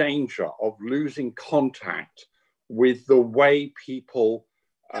real danger of losing contact with the way people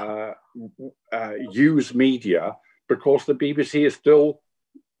use media, because the BBC is still,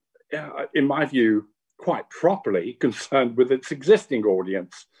 in my view, quite properly concerned with its existing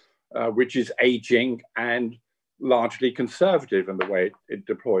audience, which is aging and largely conservative in the way it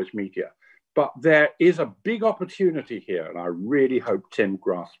deploys media. But there is a big opportunity here, and I really hope Tim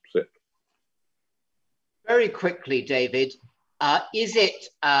grasps it. Very quickly, David, is it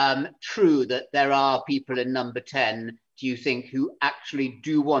true that there are people in number 10, do you think, who actually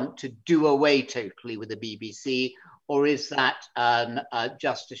do want to do away totally with the BBC, or is that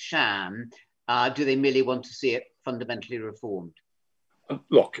just a sham? Do they merely want to see it fundamentally reformed?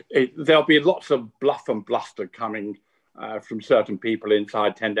 Look, there'll be lots of bluff and bluster coming from certain people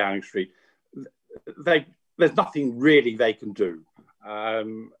inside 10 Downing Street. There's nothing really they can do.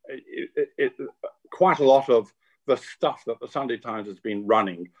 Quite a lot of the stuff that the Sunday Times has been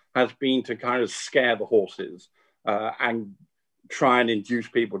running has been to kind of scare the horses and try and induce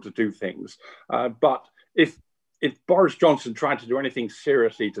people to do things. But if if Boris Johnson tried to do anything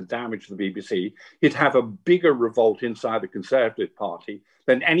seriously to damage the BBC, he'd have a bigger revolt inside the Conservative Party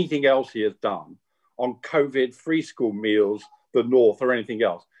than anything else he has done on COVID, free school meals, the North, or anything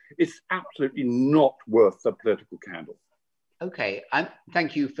else. It's absolutely not worth the political candle. Okay,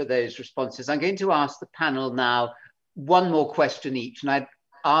 thank you for those responses. I'm going to ask the panel now one more question each, and I'd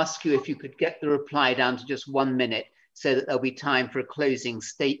ask you if you could get the reply down to just 1 minute so that there'll be time for a closing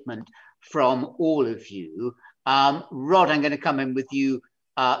statement from all of you. Rod, I'm going to come in with you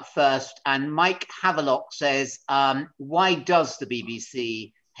first. And Mike Havelock says, why does the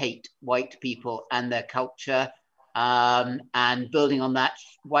BBC hate white people and their culture? And building on that,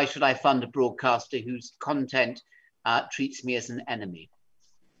 why should I fund a broadcaster whose content treats me as an enemy?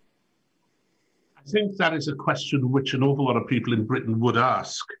 I think that is a question which an awful lot of people in Britain would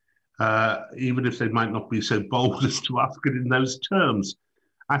ask, even if they might not be so bold as to ask it in those terms.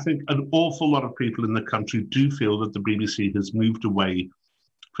 I think an awful lot of people in the country do feel that the BBC has moved away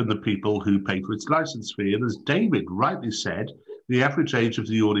from the people who pay for its licence fee. And as David rightly said, the average age of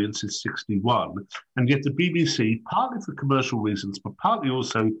the audience is 61. And yet the BBC, partly for commercial reasons, but partly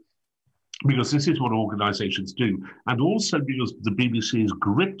also because this is what organisations do, and also because the BBC is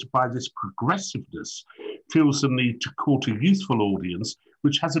gripped by this progressiveness, feels the need to court a youthful audience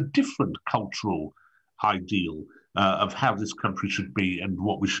which has a different cultural ideal of how this country should be and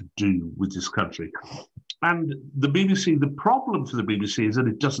what we should do with this country. And the BBC, the problem for the BBC is that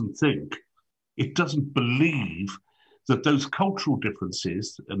it doesn't think. It doesn't believe that those cultural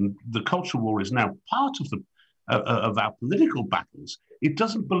differences, and the culture war is now part of our political battles, it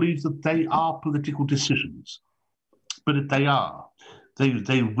doesn't believe that they are political decisions, but they are.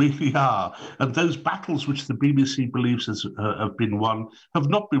 They really are. And those battles which the BBC believes have been won have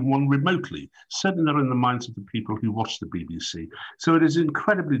not been won remotely, certainly not in the minds of the people who watch the BBC. So it is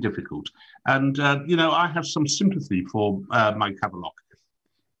incredibly difficult. And, I have some sympathy for Mike Havelock.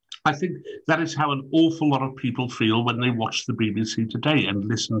 I think that is how an awful lot of people feel when they watch the BBC today and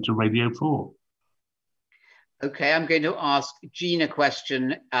listen to Radio 4. Okay, I'm going to ask Jean a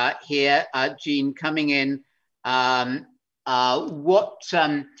question here. Jean, coming in.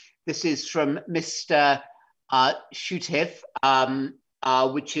 This is from Mr. Shootiff,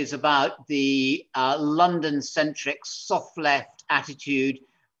 which is about the London-centric soft left attitude.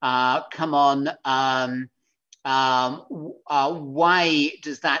 Come on, why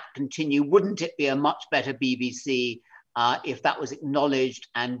does that continue? Wouldn't it be a much better BBC if that was acknowledged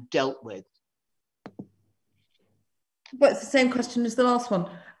and dealt with? Well, it's the same question as the last one.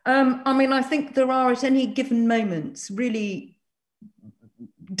 I think there are at any given moment really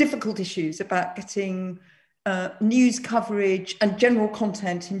difficult issues about getting news coverage and general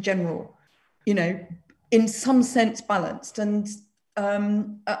content in general, in some sense balanced, and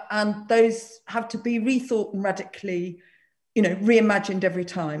those have to be rethought and radically, reimagined every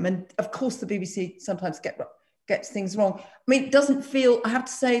time. And of course, the BBC sometimes gets things wrong. It doesn't feel, I have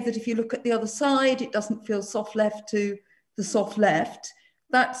to say that if you look at the other side, it doesn't feel soft left to the soft left.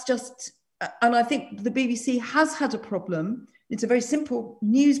 That's just, and I think the BBC has had a problem. It's a very simple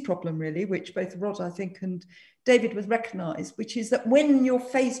news problem, really, which both Rod, I think, and David would recognise, which is that when you're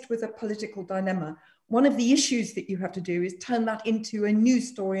faced with a political dilemma, one of the issues that you have to do is turn that into a news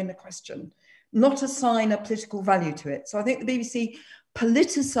story and a question, not assign a political value to it. So I think the BBC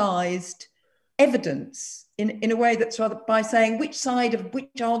politicised evidence in a way that's rather by saying which side of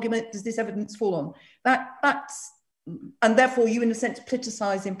which argument does this evidence fall on. That's and therefore you, in a sense,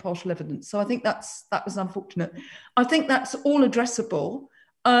 politicise impartial evidence. So I think that was unfortunate. I think that's all addressable,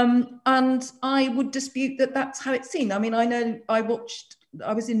 and I would dispute that that's how it's seen. I know I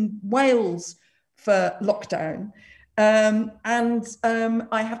was in Wales for lockdown, and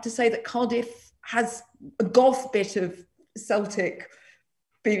I have to say that Cardiff has a goth bit of Celtic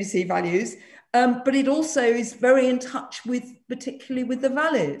BBC values, but it also is very in touch with, particularly with the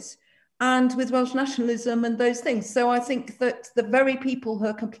valleys and with Welsh nationalism and those things. So I think that the very people who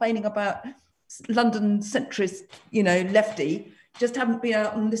are complaining about London centrist, lefty, just haven't been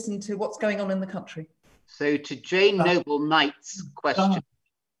out and listened to what's going on in the country. So to Jane Noble Knight's question,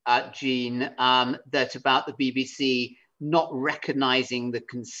 Jean, that about the BBC not recognising the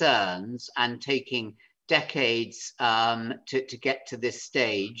concerns and taking decades to get to this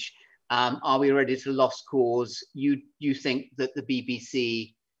stage, are we ready to lost cause? You think that the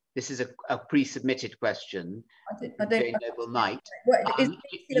BBC, this is a pre-submitted question, Jane Noble Knight. You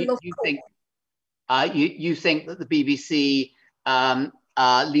think that the BBC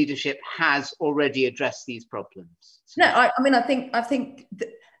leadership has already addressed these problems? No, I think that,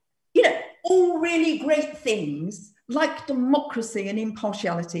 all really great things like democracy and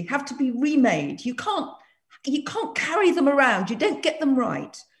impartiality have to be remade. You can't you can't carry them around. You don't get them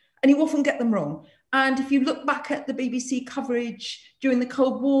right, and you often get them wrong. And if you look back at the BBC coverage during the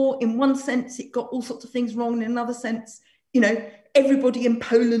Cold War, in one sense, it got all sorts of things wrong. In another sense, everybody in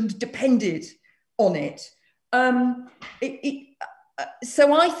Poland depended on it.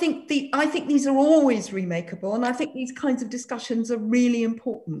 So I think these are always remakeable, and I think these kinds of discussions are really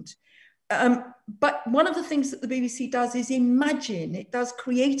important. But one of the things that the BBC does is imagine. It does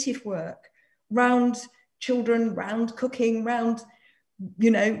creative work round children, round cooking, round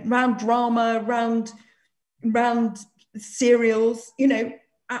drama, round serials,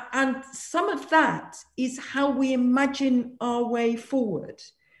 and some of that is how we imagine our way forward.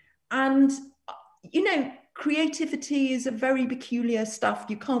 And, creativity is a very peculiar stuff.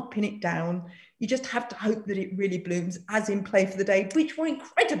 You can't pin it down. You just have to hope that it really blooms, as in Play for the Day, which were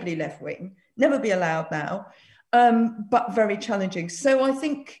incredibly left-wing, never be allowed now, but very challenging. So I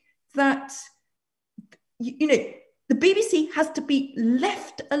think that, the BBC has to be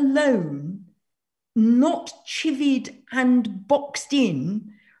left alone, not chivied and boxed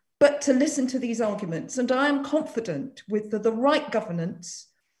in, but to listen to these arguments. And I am confident with the right governance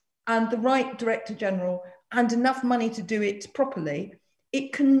and the right Director General and enough money to do it properly,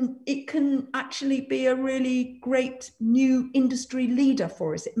 it can actually be a really great new industry leader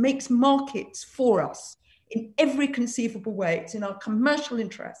for us. It makes markets for us in every conceivable way. It's in our commercial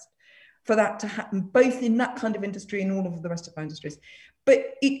interest for that to happen, both in that kind of industry and all of the rest of our industries.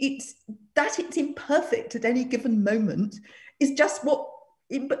 But it's imperfect at any given moment is just what,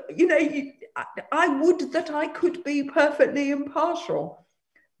 I would that I could be perfectly impartial.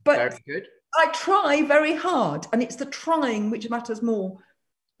 But very good. I try very hard, and it's the trying which matters more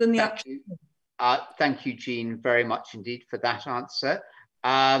than the action. Thank you, Jean, very much indeed for that answer.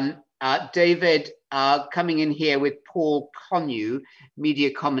 David, coming in here with Paul Connew,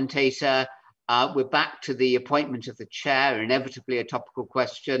 media commentator. We're back to the appointment of the chair, inevitably a topical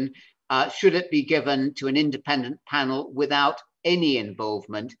question. Should it be given to an independent panel without any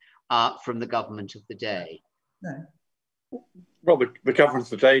involvement from the government of the day? No. Well, the government of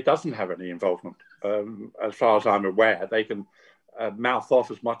the day doesn't have any involvement. As far as I'm aware, they can mouth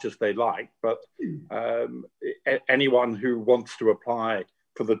off as much as they like, but anyone who wants to apply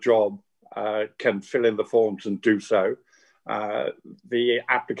for the job can fill in the forms and do so. The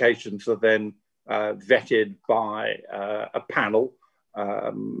applications are then vetted by a panel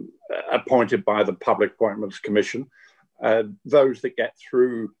appointed by the Public Appointments Commission. Those that get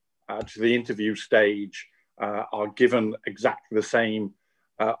through to the interview stage are given exactly the same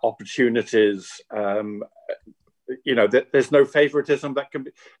opportunities. There's no favoritism that can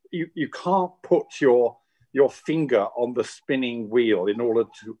be. You can't put your finger on the spinning wheel in order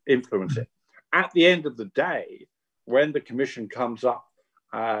to influence it. At the end of the day, when the commission comes up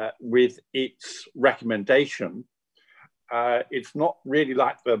with its recommendation, it's not really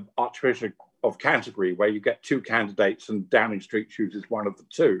like the Archbishop of Canterbury, where you get two candidates and Downing Street chooses one of the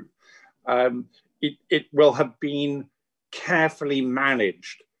two. It will have been carefully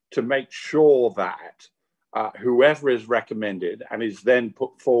managed to make sure that whoever is recommended and is then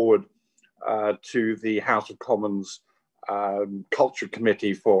put forward to the House of Commons Culture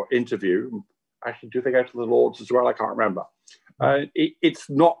Committee for interview. Actually, do they go to the Lords as well? I can't remember. It's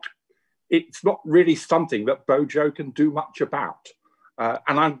not really something that Bojo can do much about.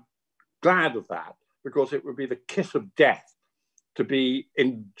 And I'm glad of that, because it would be the kiss of death to be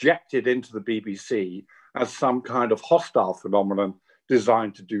injected into the BBC as some kind of hostile phenomenon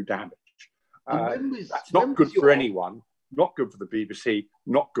designed to do damage. That's not good for anyone, not good for the BBC,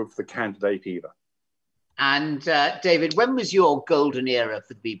 not good for the candidate either. And David, when was your golden era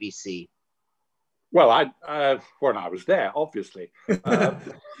for the BBC? Well, when I was there, obviously.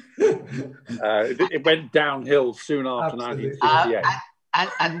 It went downhill soon after 1958.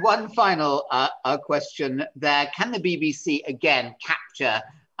 And one final question there. Can the BBC again capture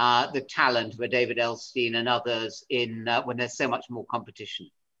the talent of a David Elstein and others when there's so much more competition?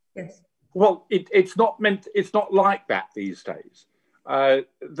 Yes. Well, it's not like that these days.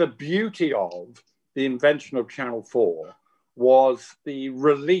 The beauty of the invention of Channel 4 was the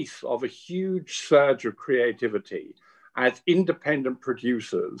release of a huge surge of creativity as independent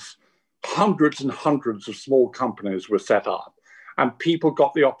producers. Hundreds and hundreds of small companies were set up, and people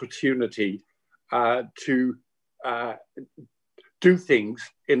got the opportunity to do things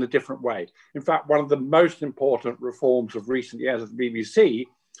in a different way. In fact, one of the most important reforms of recent years at the BBC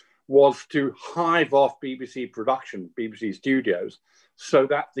was to hive off BBC production, BBC studios, so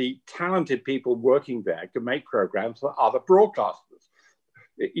that the talented people working there could make programs for other broadcasters.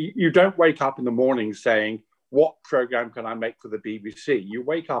 You don't wake up in the morning saying, what program can I make for the BBC? You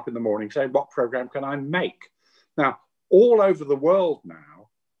wake up in the morning saying, what program can I make? Now, all over the world now,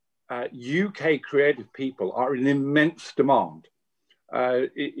 UK creative people are in immense demand.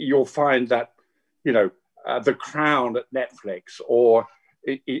 You'll find that, The Crown at Netflix,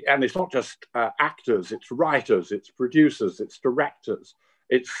 and it's not just actors, it's writers, it's producers, it's directors,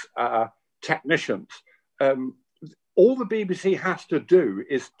 it's technicians. All the BBC has to do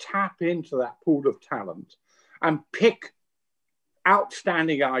is tap into that pool of talent and pick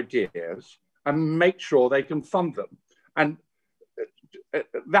outstanding ideas and make sure they can fund them. And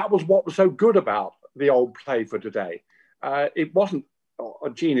that was what was so good about the old Play for Today. It wasn't,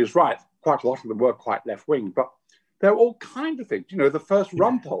 Jean is right, quite a lot of them were quite left-wing, but there were all kinds of things. The first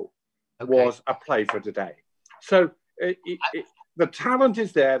Rumpole was a Play for Today. So the talent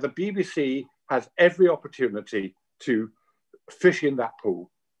is there. The BBC has every opportunity to fish in that pool.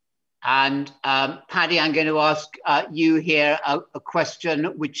 And Paddy, I'm going to ask you here a question,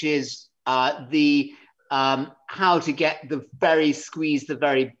 which is how to get squeeze the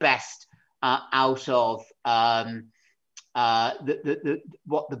very best out of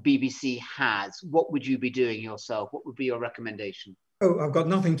what the BBC has. What would you be doing yourself? What would be your recommendation? Oh, I've got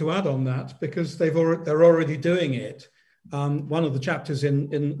nothing to add on that because they're already doing it. One of the chapters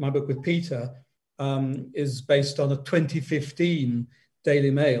in my book with Peter is based on a 2015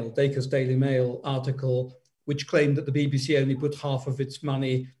 Dacre's Daily Mail article, which claimed that the BBC only put half of its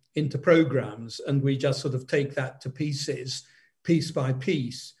money into programmes, and we just sort of take that to pieces, piece by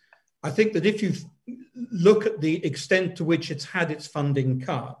piece. I think that if you look at the extent to which it's had its funding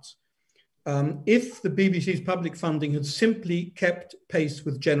cut, if the BBC's public funding had simply kept pace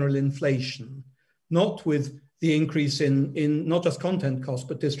with general inflation, not with the increase in not just content costs,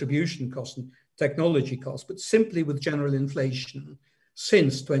 but distribution costs and technology costs, but simply with general inflation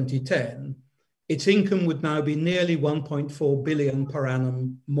since 2010, its income would now be nearly 1.4 billion per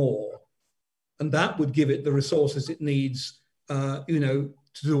annum more. And that would give it the resources it needs,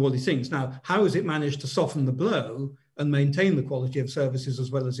 to do all these things. Now, how has it managed to soften the blow and maintain the quality of services as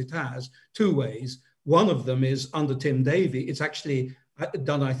well as it has? Two ways. One of them is under Tim Davie, it's actually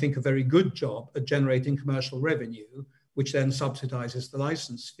done, I think, a very good job at generating commercial revenue, which then subsidises the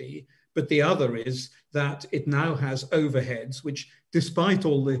licence fee. But the other is that it now has overheads, which, despite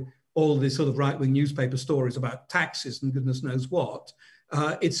all the sort of right-wing newspaper stories about taxes and goodness knows what,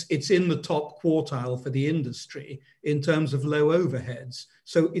 it's in the top quartile for the industry in terms of low overheads.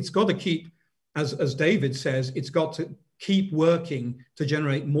 So it's got to keep, as David says, it's got to keep working to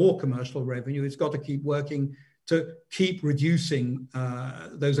generate more commercial revenue. It's got to keep working to keep reducing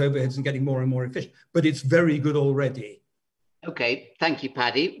those overheads and getting more and more efficient. But it's very good already. Okay, thank you,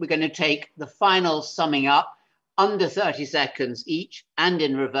 Paddy. We're going to take the final summing up, under 30 seconds each and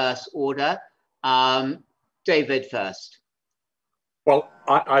in reverse order. David first. Well,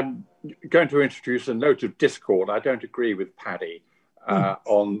 I'm going to introduce a note of discord. I don't agree with Paddy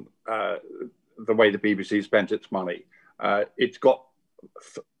on the way the BBC spent its money. It's got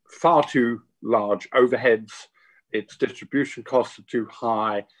far too large overheads. Its distribution costs are too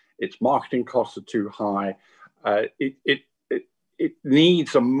high. Its marketing costs are too high. It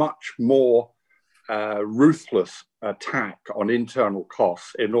needs a much more ruthless attack on internal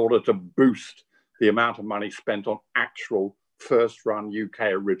costs in order to boost the amount of money spent on actual first-run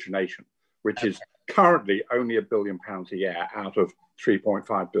UK origination, which is currently only £1 billion a year out of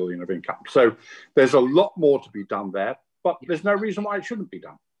 3.5 billion of income. So there's a lot more to be done there, but there's no reason why it shouldn't be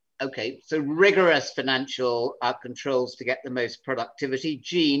done. Okay, so rigorous financial controls to get the most productivity.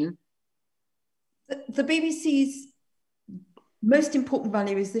 Jean? The BBC's most important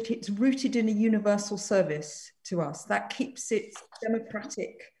value is that it's rooted in a universal service to us. That keeps it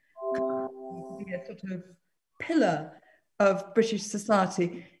democratic, be a sort of pillar of British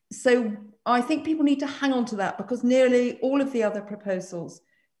society. So I think people need to hang on to that, because nearly all of the other proposals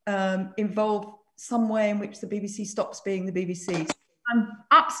involve some way in which the BBC stops being the BBC. And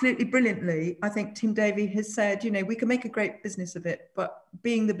absolutely brilliantly, I think Tim Davie has said, we can make a great business of it, but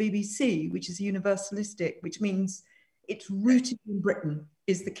being the BBC, which is universalistic, which means it's rooted in Britain,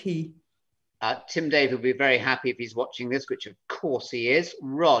 is the key. Tim Davie will be very happy if he's watching this, which of course he is.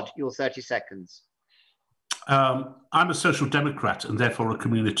 Rod, your 30 seconds. I'm a social democrat and therefore a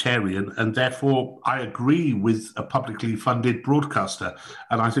communitarian, and therefore I agree with a publicly funded broadcaster.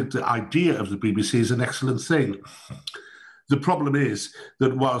 And I think the idea of the BBC is an excellent thing. The problem is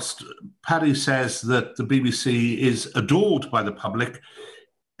that whilst Paddy says that the BBC is adored by the public,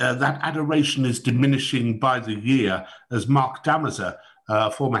 that adoration is diminishing by the year, as Mark Damazer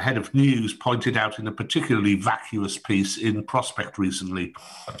former head of news, pointed out in a particularly vacuous piece in Prospect recently.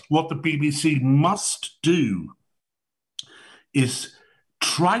 What the BBC must do is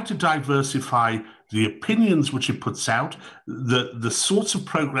try to diversify the opinions which it puts out, the sorts of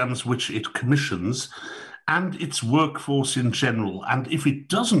programs which it commissions, and its workforce in general. And if it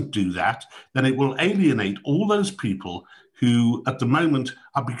doesn't do that, then it will alienate all those people who at the moment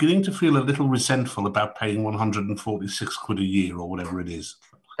are beginning to feel a little resentful about paying 146 quid a year or whatever it is.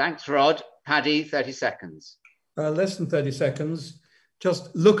 Thanks, Rod. Paddy, 30 seconds. Less than 30 seconds.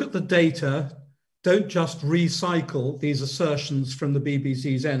 Just look at the data. Don't just recycle these assertions from the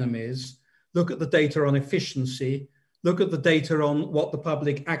BBC's enemies. Look at the data on efficiency. Look at the data on what the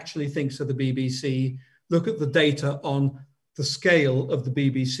public actually thinks of the BBC. Look at the data on the scale of the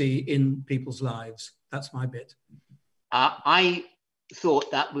BBC in people's lives. That's my bit. I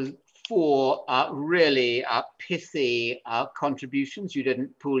thought that was four really pithy contributions. You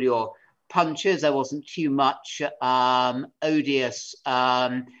didn't pull your punches. There wasn't too much odious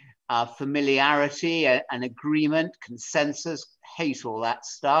familiarity and agreement, consensus. Hate all that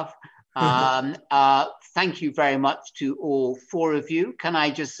stuff. Thank you very much to all four of you. Can I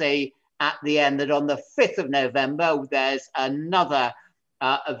just say at the end that on the 5th of November, there's another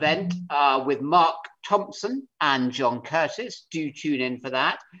event with Mark Thompson and John Curtis. Do tune in for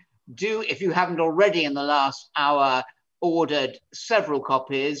that. Do, if you haven't already in the last hour, ordered several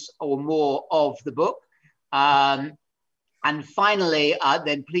copies or more of the book. And finally,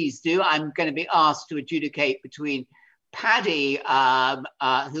 then please do, I'm going to be asked to adjudicate between Paddy,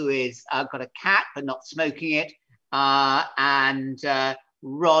 who is got a cat but not smoking it, and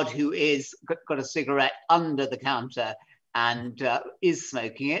Rod, who is got a cigarette under the counter and is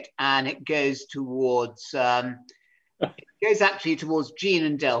smoking it, and it goes towards actually towards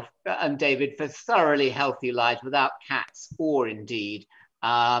Jean and David for thoroughly healthy lives without cats or indeed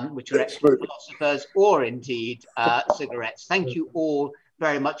which are philosophers or indeed cigarettes. Thank you all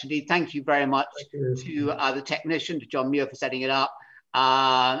very much indeed. Thank you very much to the technician, to John Muir, for setting it up.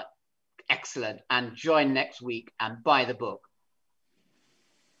 Excellent. And join next week and buy the book.